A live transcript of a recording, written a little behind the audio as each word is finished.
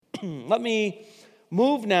Let me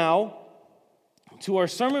move now to our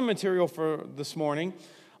sermon material for this morning.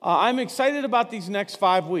 I'm excited about these next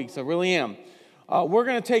 5 weeks. I really am. We're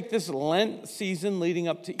going to take this Lent season leading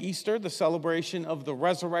up to Easter, the celebration of the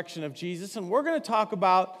resurrection of Jesus, and we're going to talk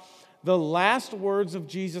about the last words of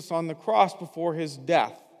Jesus on the cross before his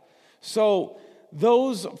death. So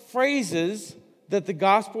those phrases that the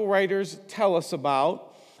gospel writers tell us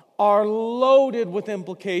about are loaded with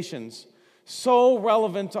implications, so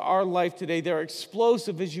relevant to our life today. They're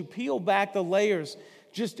explosive as you peel back the layers,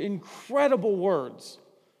 just incredible words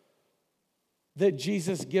that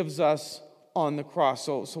Jesus gives us on the cross.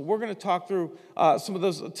 So we're going to talk through some of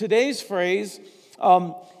those. Today's phrase,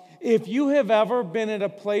 if you have ever been at a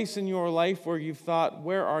place in your life where you've thought,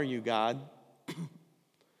 where are you, God?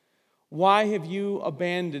 Why have you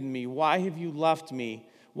abandoned me? Why have you left me?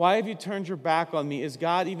 Why have you turned your back on me? Is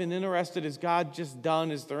God even interested? Is God just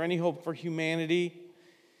done? Is there any hope for humanity?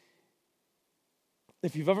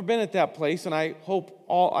 If you've ever been at that place, and I hope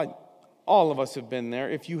all of us have been there.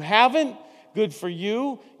 If you haven't, good for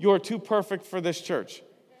you. You're too perfect for this church.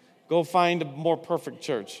 Go find a more perfect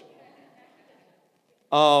church.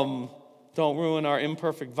 Don't ruin our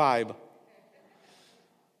imperfect vibe.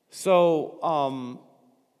 So,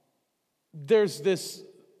 there's this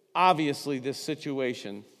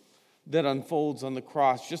situation that unfolds on the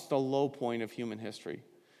cross, just a low point of human history,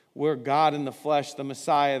 where God in the flesh, the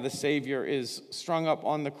Messiah, the Savior, is strung up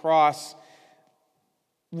on the cross,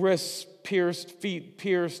 wrists pierced, feet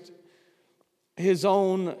pierced. His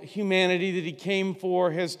own humanity that he came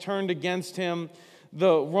for has turned against him.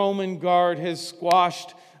 The Roman guard has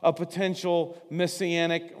squashed a potential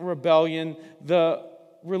messianic rebellion. The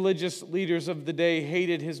religious leaders of the day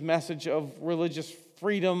hated his message of religious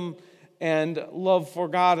freedom and love for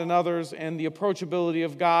God and others and the approachability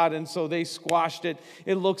of God, and so they squashed it.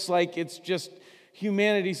 It looks like it's just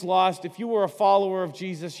humanity's lost. If you were a follower of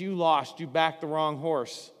Jesus, you lost. You backed the wrong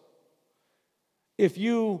horse. If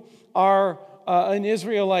you are an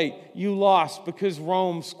Israelite, you lost because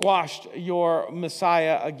Rome squashed your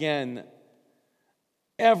Messiah again.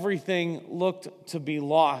 Everything looked to be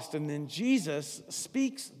lost. And then Jesus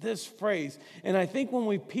speaks this phrase. And I think when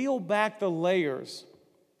we peel back the layers,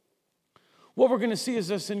 what we're going to see is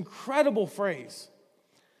this incredible phrase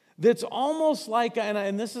that's almost like,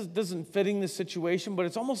 and this isn't fitting the situation, but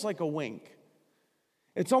it's almost like a wink.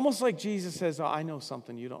 It's almost like Jesus says, oh, I know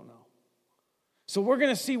something you don't know. So we're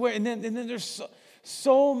going to see where, and then there's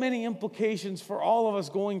so many implications for all of us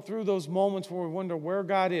going through those moments where we wonder where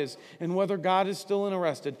God is and whether God is still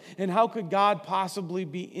interested and how could God possibly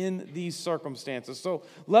be in these circumstances. So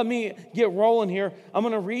let me get rolling here. I'm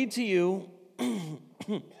going to read to you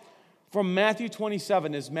from Matthew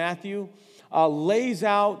 27 as Matthew lays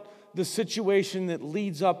out the situation that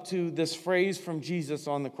leads up to this phrase from Jesus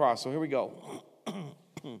on the cross. So here we go.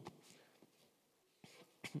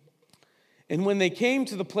 And when they came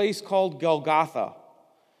to the place called Golgotha,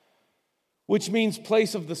 which means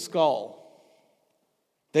place of the skull,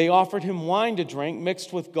 they offered him wine to drink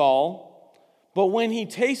mixed with gall, but when he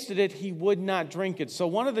tasted it, he would not drink it. So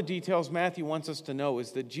one of the details Matthew wants us to know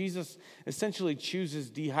is that Jesus essentially chooses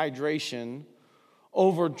dehydration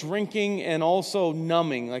over drinking and also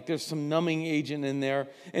numbing. Like there's some numbing agent in there.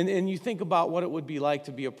 And you think about what it would be like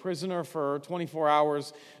to be a prisoner for 24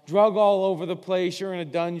 hours, drug all over the place, you're in a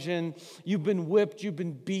dungeon, you've been whipped, you've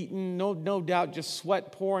been beaten, no doubt just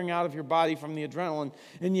sweat pouring out of your body from the adrenaline.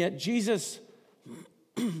 And yet Jesus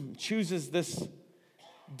chooses this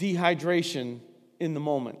dehydration in the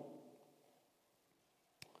moment.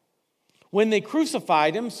 When they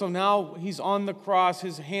crucified him, so now he's on the cross,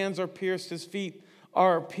 his hands are pierced, his feet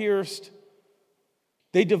are pierced.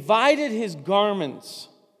 They divided his garments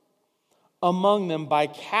among them by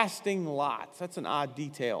casting lots. That's an odd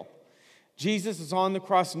detail. Jesus is on the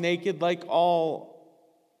cross naked like all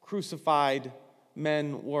crucified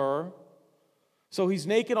men were. So he's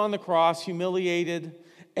naked on the cross, humiliated,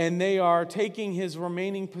 and they are taking his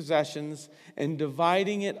remaining possessions and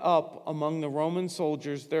dividing it up among the Roman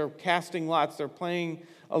soldiers. They're casting lots. They're playing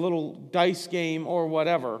a little dice game or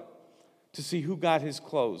whatever to see who got his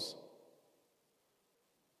clothes.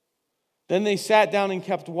 Then they sat down and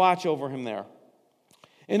kept watch over him there.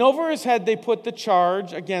 And over his head they put the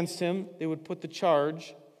charge against him. They would put the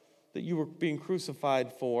charge that you were being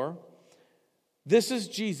crucified for. This is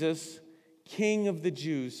Jesus, King of the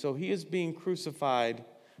Jews. So he is being crucified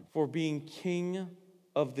for being King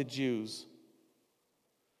of the Jews.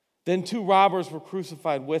 Then 2 robbers were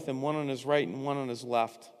crucified with him, one on his right and one on his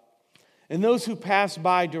left. And those who passed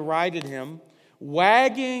by derided him,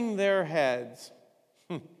 wagging their heads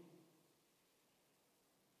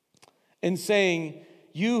and saying,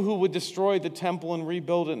 You who would destroy the temple and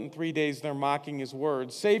rebuild it in 3 days, they're mocking his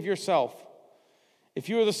words. Save yourself. If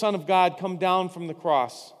you are the Son of God, come down from the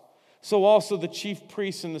cross. So also the chief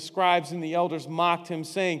priests and the scribes and the elders mocked him,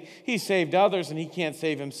 saying, he saved others and he can't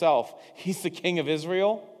save himself. He's the King of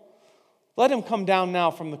Israel. Let him come down now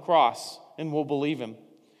from the cross and we'll believe him.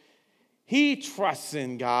 He trusts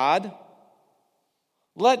in God.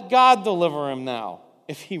 Let God deliver him now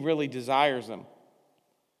if he really desires him.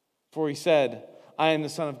 For he said, I am the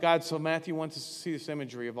Son of God. So Matthew wants us to see this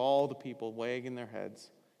imagery of all the people wagging their heads.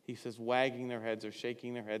 He says wagging their heads or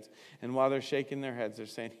shaking their heads. And while they're shaking their heads, they're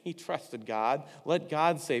saying, he trusted God. Let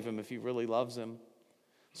God save him if he really loves him.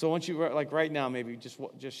 So I want you, like right now, maybe just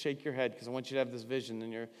shake your head because I want you to have this vision.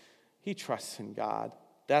 And he trusts in God.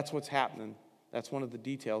 That's what's happening. That's one of the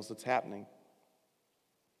details that's happening.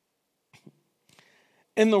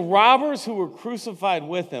 And the robbers who were crucified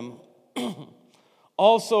with him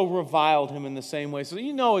also reviled him in the same way. So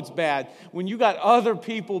you know it's bad when you got other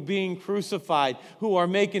people being crucified who are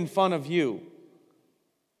making fun of you.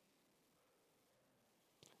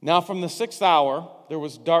 Now from the 6th hour, there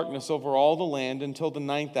was darkness over all the land until the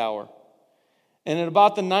 9th hour. And at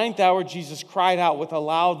about the 9th hour, Jesus cried out with a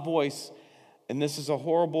loud voice, and this is a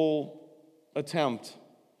horrible attempt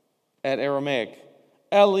at Aramaic,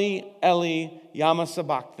 Eli, Eli, lama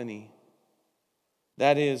sabachthani.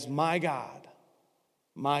 That is, my God,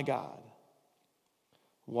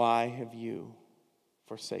 why have you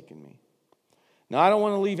forsaken me? Now, I don't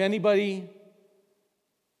want to leave anybody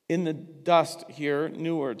in the dust here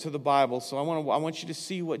newer to the Bible, so I want you to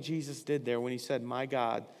see what Jesus did there when he said, my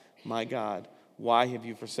God, why have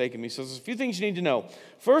you forsaken me? So there's a few things you need to know.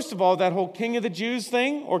 First of all, that whole King of the Jews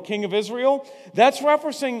thing, or King of Israel, that's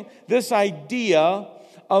referencing this idea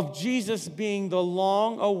of Jesus being the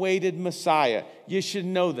long-awaited Messiah. You should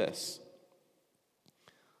know this.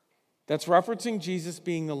 That's referencing Jesus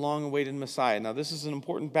being the long-awaited Messiah. Now, this is an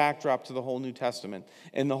important backdrop to the whole New Testament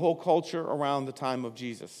and the whole culture around the time of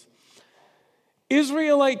Jesus.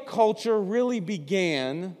 Israelite culture really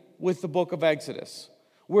began with the book of Exodus,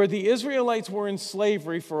 where the Israelites were in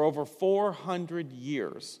slavery for over 400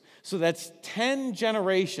 years. So that's 10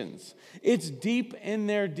 generations. It's deep in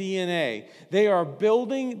their DNA. They are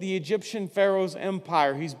building the Egyptian Pharaoh's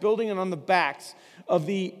empire. He's building it on the backs of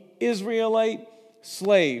the Israelite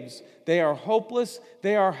slaves. They are hopeless.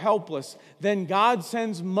 They are helpless. Then God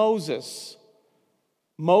sends Moses.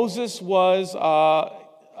 Moses was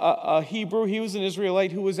a Hebrew. He was an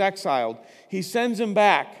Israelite who was exiled. He sends him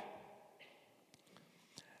back.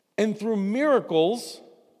 And through miracles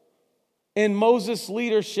in Moses'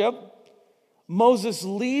 leadership, Moses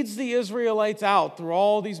leads the Israelites out through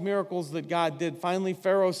all these miracles that God did. Finally,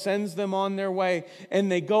 Pharaoh sends them on their way,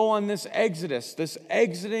 and they go on this exodus, this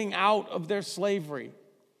exiting out of their slavery.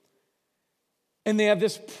 And they have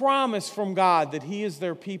this promise from God that he is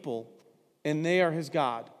their people, and they are his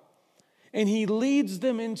God. And he leads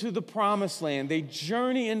them into the promised land. They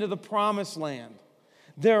journey into the promised land,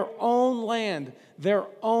 their own land, their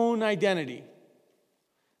own identity.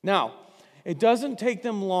 Now, it doesn't take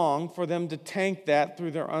them long for them to tank that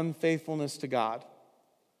through their unfaithfulness to God.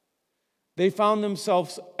 They found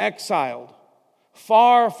themselves exiled,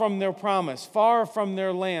 far from their promise, far from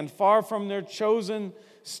their land, far from their chosen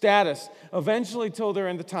status, eventually till they're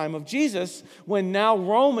in the time of Jesus, when now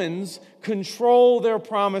Romans control their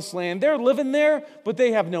promised land. They're living there, but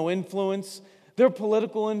they have no influence. Their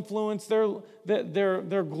political influence,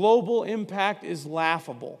 their global impact is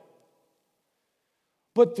laughable.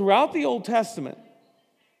 But throughout the Old Testament,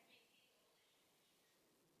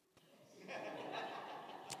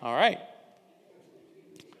 all right,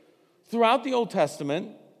 throughout the Old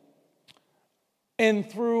Testament,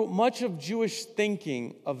 and through much of Jewish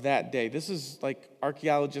thinking of that day, this is like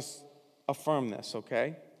archaeologists affirm this,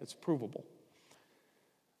 okay? It's provable.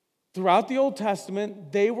 Throughout the Old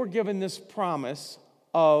Testament, they were given this promise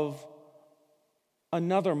of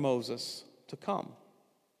another Moses to come.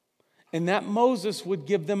 And that Moses would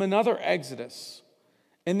give them another exodus.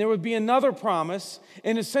 And there would be another promise,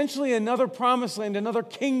 and essentially another promised land, another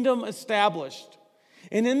kingdom established.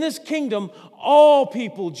 And in this kingdom, all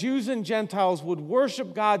people, Jews and Gentiles, would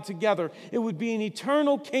worship God together. It would be an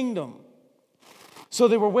eternal kingdom. So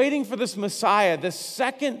they were waiting for this Messiah, this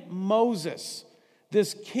second Moses,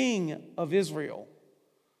 this king of Israel,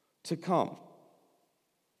 to come.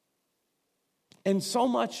 And so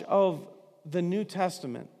much of the New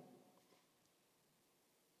Testament,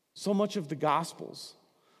 so much of the Gospels,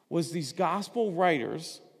 was these gospel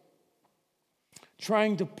writers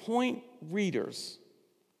trying to point readers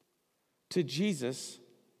to Jesus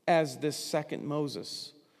as this second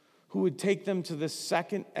Moses, who would take them to this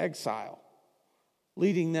second exile.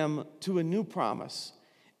 leading them to a new promise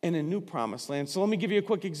and a new promised land. So let me give you a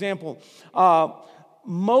quick example.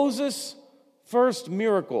 Moses' first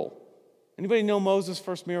miracle. Anybody know Moses'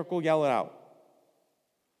 first miracle? Yell it out.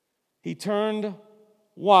 He turned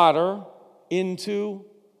water into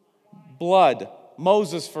blood.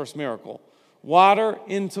 Moses' first miracle. Water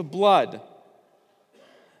into blood.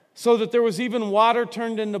 So that there was even water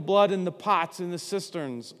turned into blood in the pots in the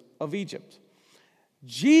cisterns of Egypt.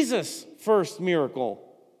 Jesus' first miracle.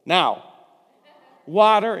 Now,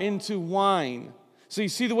 water into wine. So you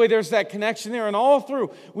see the way there's that connection there. And all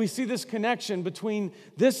through, we see this connection between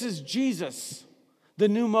this is Jesus, the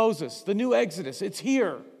new Moses, the new Exodus. It's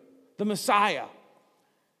here, the Messiah.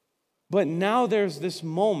 But now there's this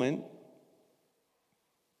moment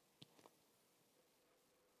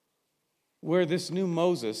where this new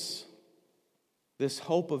Moses, this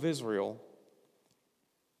hope of Israel,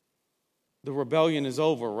 the rebellion is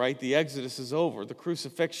over, right? The Exodus is over, the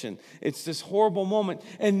crucifixion. It's this horrible moment.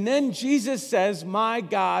 And then Jesus says, my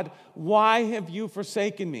God, why have you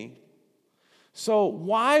forsaken me? So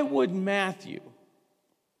why would Matthew,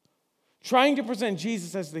 trying to present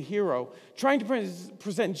Jesus as the hero, trying to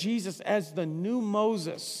present Jesus as the new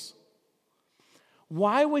Moses,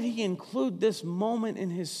 why would he include this moment in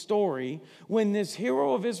his story when this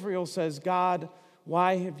hero of Israel says, God,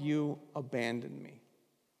 why have you abandoned me?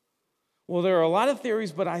 Well, there are a lot of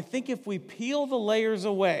theories, but I think if we peel the layers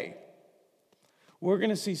away, we're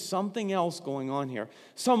going to see something else going on here.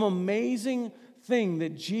 Some amazing thing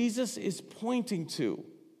that Jesus is pointing to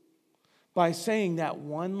by saying that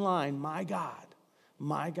one line, my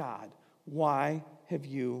God, why have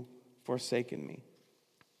you forsaken me?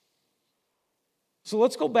 So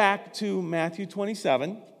let's go back to Matthew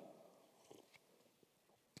 27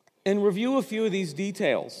 and review a few of these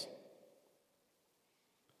details.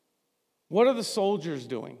 What are the soldiers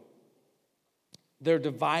doing? They're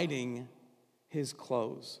dividing his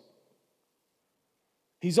clothes.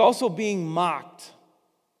 He's also being mocked.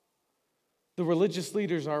 The religious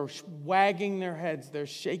leaders are wagging their heads, they're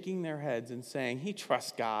shaking their heads and saying, he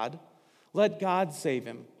trusts God. Let God save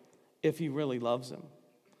him if he really loves him.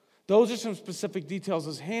 Those are some specific details.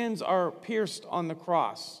 His hands are pierced on the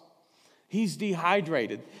cross. He's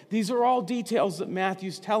dehydrated. These are all details that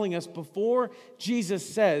Matthew's telling us before Jesus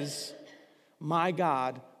says, my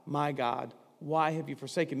God, why have you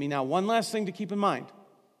forsaken me? Now, one last thing to keep in mind.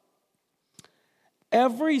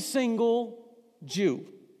 Every single Jew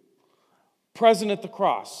present at the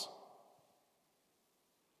cross,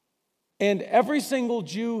 and every single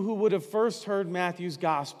Jew who would have first heard Matthew's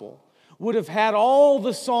gospel would have had all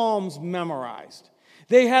the Psalms memorized.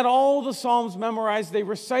 They had all the Psalms memorized. They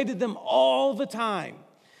recited them all the time.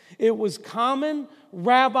 It was common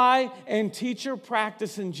rabbi and teacher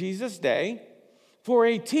practice in Jesus' day for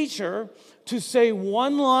a teacher to say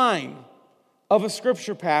one line of a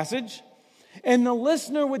scripture passage, and the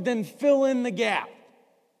listener would then fill in the gap.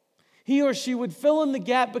 He or she would fill in the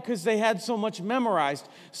gap because they had so much memorized.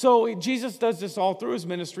 So Jesus does this all through his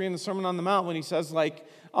ministry in the Sermon on the Mount when he says,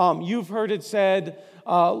 you've heard it said,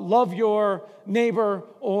 love your neighbor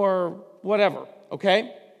or whatever,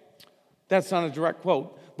 okay? That's not a direct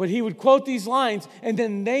quote. But he would quote these lines, and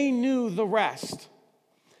then they knew the rest.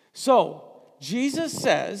 So Jesus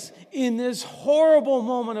says, in this horrible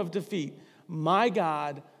moment of defeat, my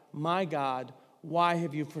God, why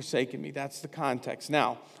have you forsaken me? That's the context.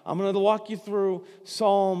 Now, I'm going to walk you through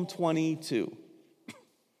Psalm 22.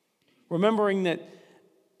 Remembering that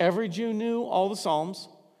every Jew knew all the Psalms,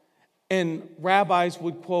 and rabbis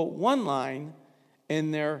would quote one line,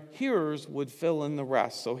 and their hearers would fill in the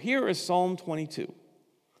rest. So here is Psalm 22.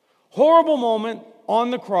 Horrible moment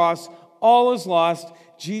on the cross, all is lost.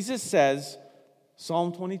 Jesus says,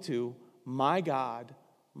 Psalm 22, my God,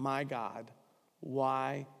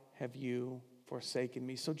 why have you forsaken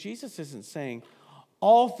me? So Jesus isn't saying,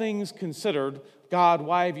 all things considered, God,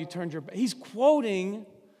 why have you turned your back? He's quoting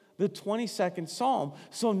the 22nd Psalm.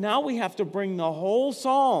 So now we have to bring the whole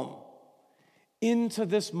Psalm into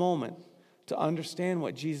this moment to understand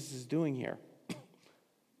what Jesus is doing here.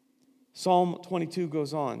 Psalm 22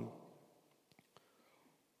 goes on.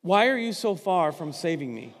 Why are you so far from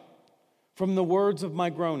saving me, from the words of my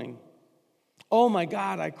groaning? Oh my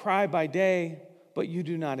God, I cry by day, but you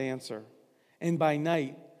do not answer, and by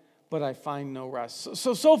night, but I find no rest.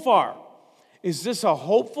 So far, is this a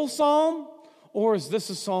hopeful psalm, or is this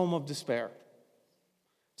a psalm of despair?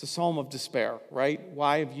 It's a psalm of despair, right?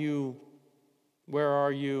 Why have you, where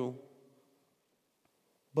are you?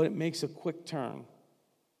 But it makes a quick turn.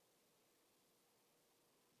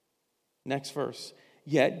 Next verse.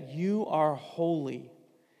 Yet you are holy,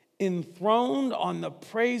 enthroned on the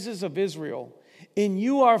praises of Israel. In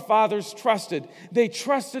you our fathers trusted. They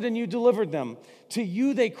trusted and you delivered them. To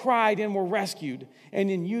you they cried and were rescued.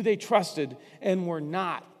 And in you they trusted and were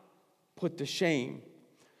not put to shame.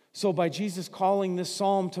 So by Jesus calling this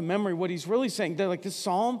psalm to memory, what he's really saying, that like this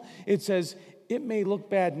psalm, it says, it may look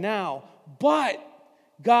bad now, but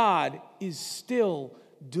God is still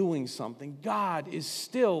doing something. God is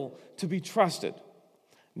still to be trusted.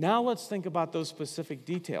 Now let's think about those specific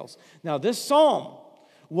details. Now this psalm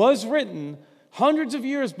was written hundreds of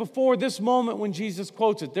years before this moment when Jesus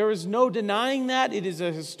quotes it. There is no denying that. It is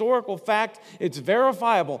a historical fact. It's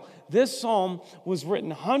verifiable. This psalm was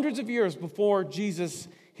written hundreds of years before Jesus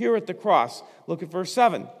here at the cross. Look at verse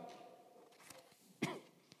 7.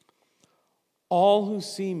 All who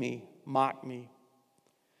see me mock me.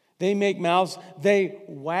 They make mouths, they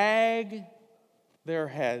wag their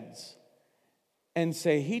heads and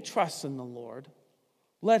say, he trusts in the Lord.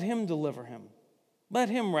 Let him deliver him. Let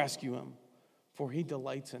him rescue him, for he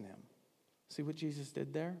delights in him. See what Jesus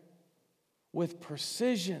did there? With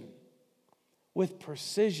precision.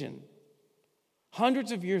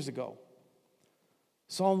 Hundreds of years ago,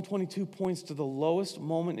 Psalm 22 points to the lowest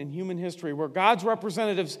moment in human history where God's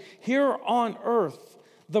representatives here on earth,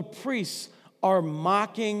 the priests, are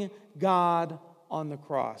mocking God on the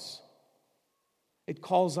cross. It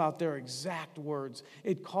calls out their exact words.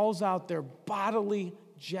 It calls out their bodily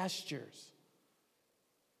gestures.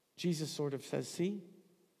 Jesus sort of says, see,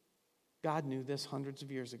 God knew this hundreds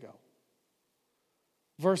of years ago.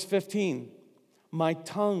 Verse 15, my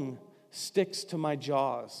tongue sticks to my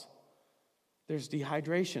jaws. There's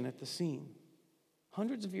dehydration at the scene.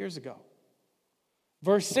 Hundreds of years ago.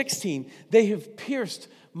 Verse 16, they have pierced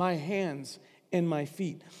my hands and my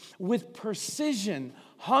feet. With precision,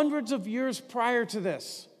 hundreds of years prior to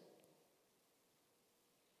this,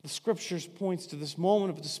 the scriptures points to this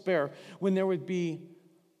moment of despair when there would be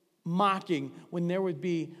mocking, when there would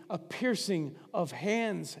be a piercing of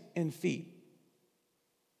hands and feet.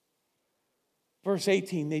 Verse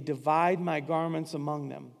 18, they divide my garments among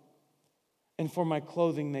them, and for my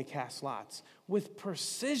clothing they cast lots. With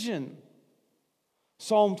precision,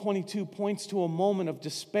 Psalm 22 points to a moment of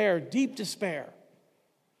despair, deep despair,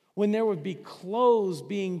 when there would be clothes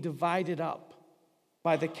being divided up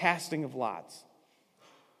by the casting of lots.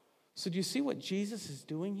 So do you see what Jesus is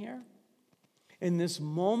doing here? In this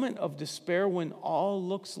moment of despair when all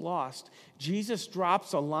looks lost, Jesus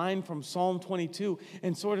drops a line from Psalm 22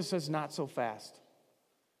 and sort of says, not so fast.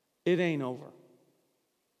 It ain't over.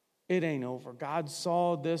 It ain't over. God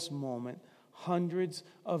saw this moment hundreds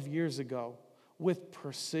of years ago with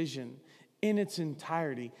precision. In its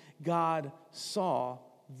entirety, God saw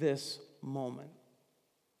this moment.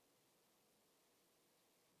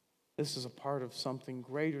 This is a part of something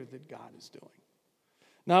greater that God is doing.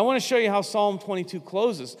 Now, I want to show you how Psalm 22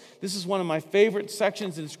 closes. This is one of my favorite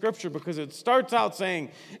sections in Scripture because it starts out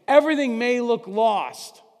saying, everything may look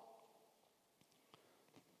lost,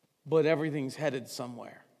 but everything's headed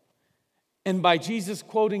somewhere. And by Jesus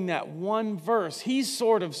quoting that one verse, he's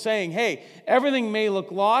sort of saying, hey, everything may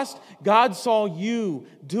look lost. God saw you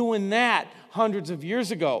doing that hundreds of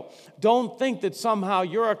years ago. Don't think that somehow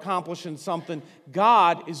you're accomplishing something.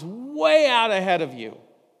 God is way out ahead of you.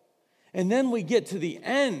 And then we get to the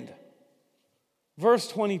end. Verse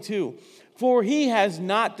 22, for he has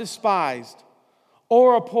not despised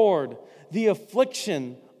or abhorred the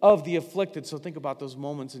affliction of the afflicted. So think about those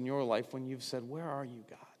moments in your life when you've said, where are you,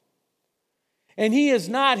 God? And he has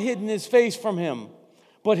not hidden his face from him,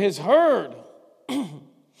 but has heard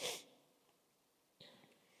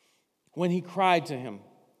when he cried to him.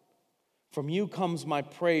 From you comes my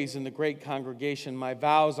praise in the great congregation. My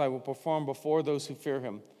vows I will perform before those who fear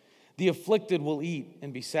him. The afflicted will eat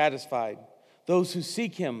and be satisfied. Those who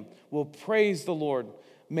seek him will praise the Lord.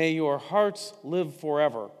 May your hearts live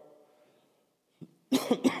forever.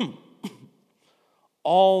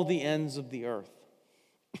 All the ends of the earth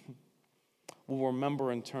will remember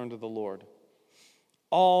and turn to the Lord.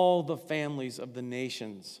 All the families of the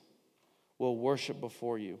nations will worship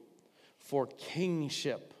before you. For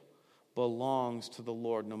kingship belongs to the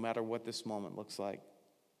Lord, no matter what this moment looks like.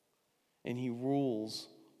 And he rules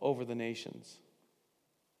over the nations.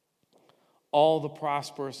 All the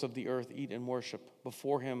prosperous of the earth eat and worship.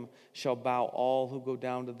 Before him shall bow all who go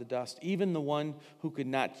down to the dust, even the one who could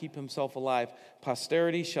not keep himself alive.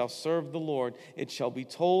 Posterity shall serve the Lord. It shall be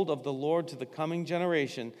told of the Lord to the coming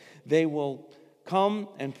generation. They will come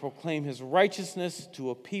and proclaim his righteousness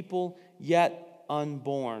to a people yet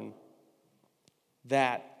unborn.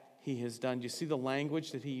 That he has done. Do you see the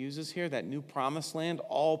language that he uses here? That new promised land,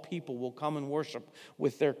 all people will come and worship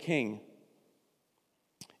with their king.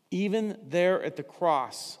 Even there at the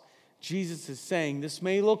cross, Jesus is saying this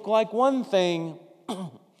may look like one thing,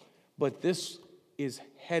 but this is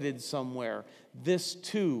headed somewhere. This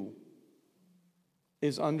too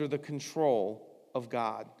is under the control of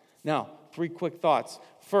God. Now, 3 quick thoughts.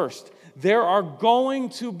 First, there are going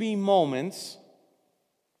to be moments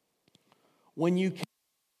when you can't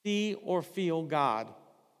see or feel God.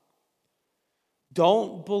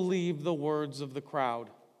 Don't believe the words of the crowd.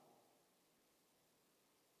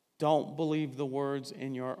 Don't believe the words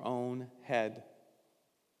in your own head.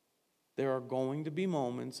 There are going to be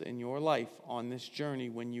moments in your life on this journey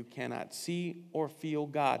when you cannot see or feel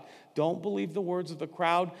God. Don't believe the words of the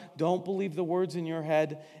crowd. Don't believe the words in your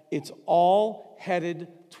head. It's all headed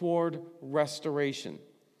toward restoration.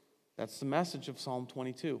 That's the message of Psalm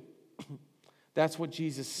 22. That's what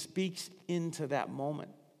Jesus speaks into that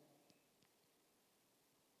moment.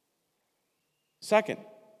 Second,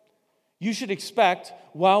 you should expect,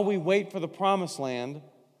 while we wait for the promised land,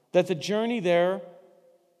 that the journey there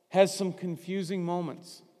has some confusing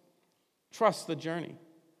moments. Trust the journey.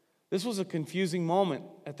 This was a confusing moment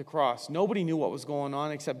at the cross. Nobody knew what was going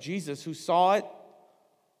on except Jesus, who saw it.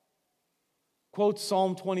 Quotes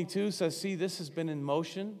Psalm 22, says, see, this has been in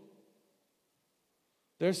motion.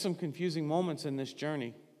 There's some confusing moments in this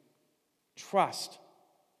journey. Trust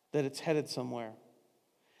that it's headed somewhere.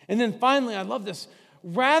 And then finally, I love this.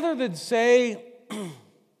 Rather than say,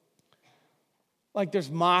 like there's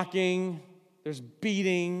mocking, there's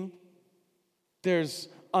beating, there's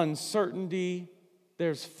uncertainty,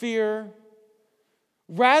 there's fear.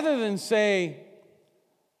 Rather than say,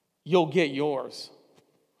 you'll get yours.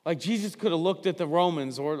 Like Jesus could have looked at the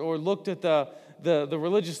Romans or looked at the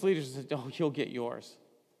religious leaders and said, oh, you'll get yours.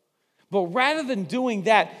 But rather than doing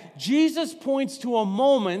that, Jesus points to a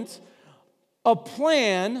moment, a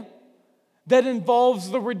plan that involves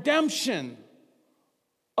the redemption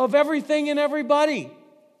of everything and everybody.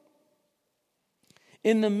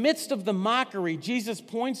 In the midst of the mockery, Jesus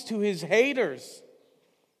points to his haters,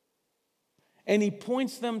 and he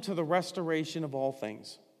points them to the restoration of all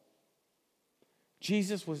things.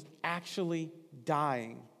 Jesus was actually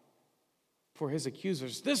dying for his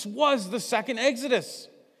accusers. This was the second Exodus.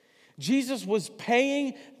 Jesus was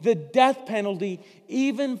paying the death penalty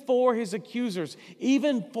even for his accusers,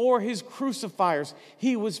 even for his crucifiers.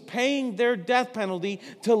 He was paying their death penalty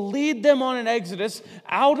to lead them on an exodus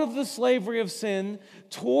out of the slavery of sin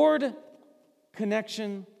toward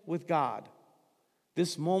connection with God.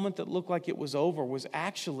 This moment that looked like it was over was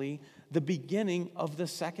actually the beginning of the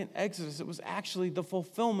second Exodus. It was actually the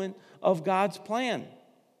fulfillment of God's plan.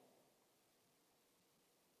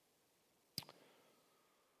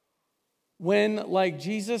 When, like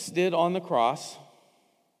Jesus did on the cross,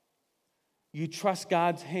 you trust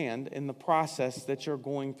God's hand in the process that you're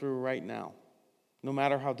going through right now, no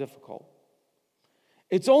matter how difficult.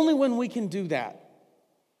 It's only when we can do that,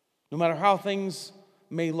 no matter how things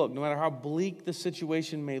may look, no matter how bleak the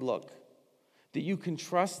situation may look, that you can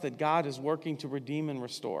trust that God is working to redeem and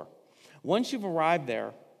restore. Once you've arrived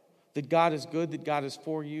there, that God is good, that God is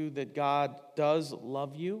for you, that God does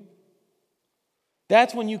love you,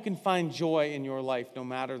 that's when you can find joy in your life, no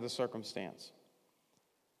matter the circumstance.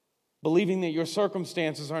 Believing that your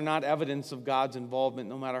circumstances are not evidence of God's involvement,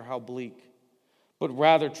 no matter how bleak, but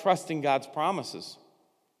rather trusting God's promises,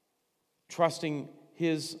 trusting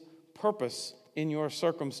his purpose in your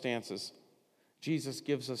circumstances. Jesus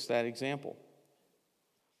gives us that example.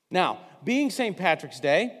 Now, being St. Patrick's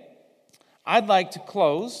Day, I'd like to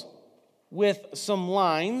close with some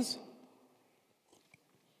lines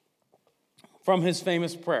from his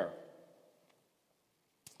famous prayer.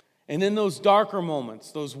 And in those darker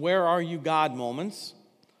moments, those where are you God moments,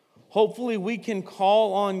 hopefully we can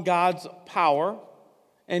call on God's power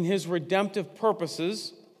and his redemptive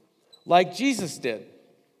purposes like Jesus did,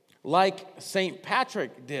 like St.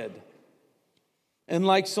 Patrick did, and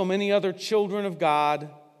like so many other children of God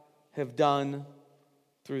have done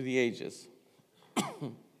through the ages.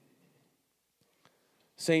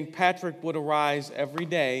 St. Patrick would arise every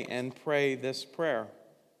day and pray this prayer.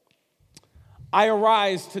 I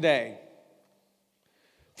arise today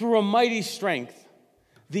through a mighty strength,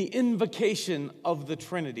 the invocation of the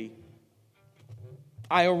Trinity.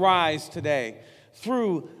 I arise today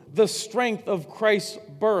through the strength of Christ's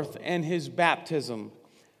birth and his baptism,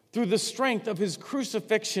 through the strength of his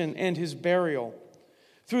crucifixion and his burial,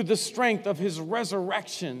 through the strength of his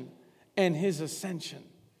resurrection and his ascension.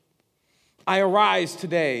 I arise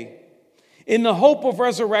today in the hope of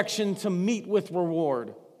resurrection to meet with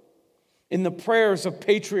reward, in the prayers of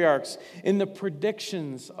patriarchs, in the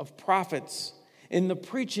predictions of prophets, in the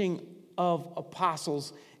preaching of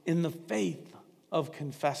apostles, in the faith of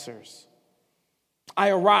confessors. I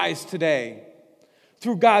arise today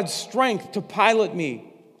through God's strength to pilot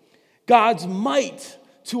me, God's might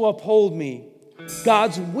to uphold me,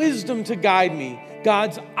 God's wisdom to guide me,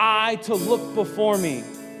 God's eye to look before me,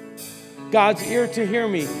 God's ear to hear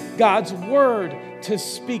me, God's word to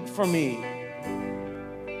speak for me,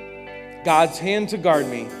 God's hand to guard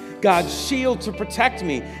me, God's shield to protect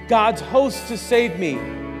me, God's host to save me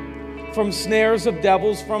from snares of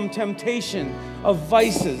devils, from temptation of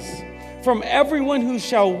vices, from everyone who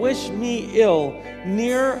shall wish me ill,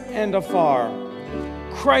 near and afar.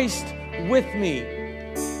 Christ with me,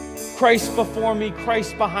 Christ before me,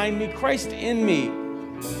 Christ behind me, Christ in me,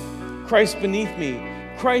 Christ beneath me,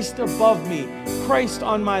 Christ above me, Christ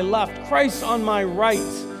on my left, Christ on my right,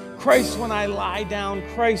 Christ when I lie down,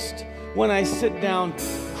 Christ when I sit down,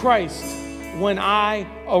 Christ when I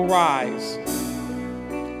arise.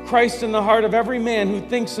 Christ in the heart of every man who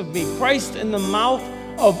thinks of me, Christ in the mouth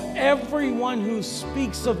of everyone who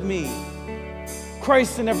speaks of me,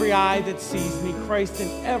 Christ in every eye that sees me, Christ in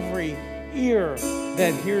every ear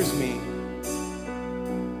that hears me.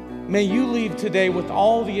 May you leave today with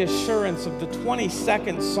all the assurance of the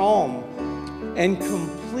 22nd Psalm and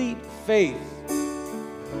complete faith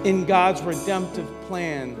in God's redemptive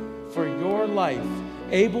plan for your life,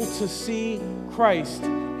 able to see Christ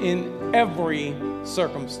in every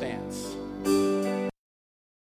circumstance.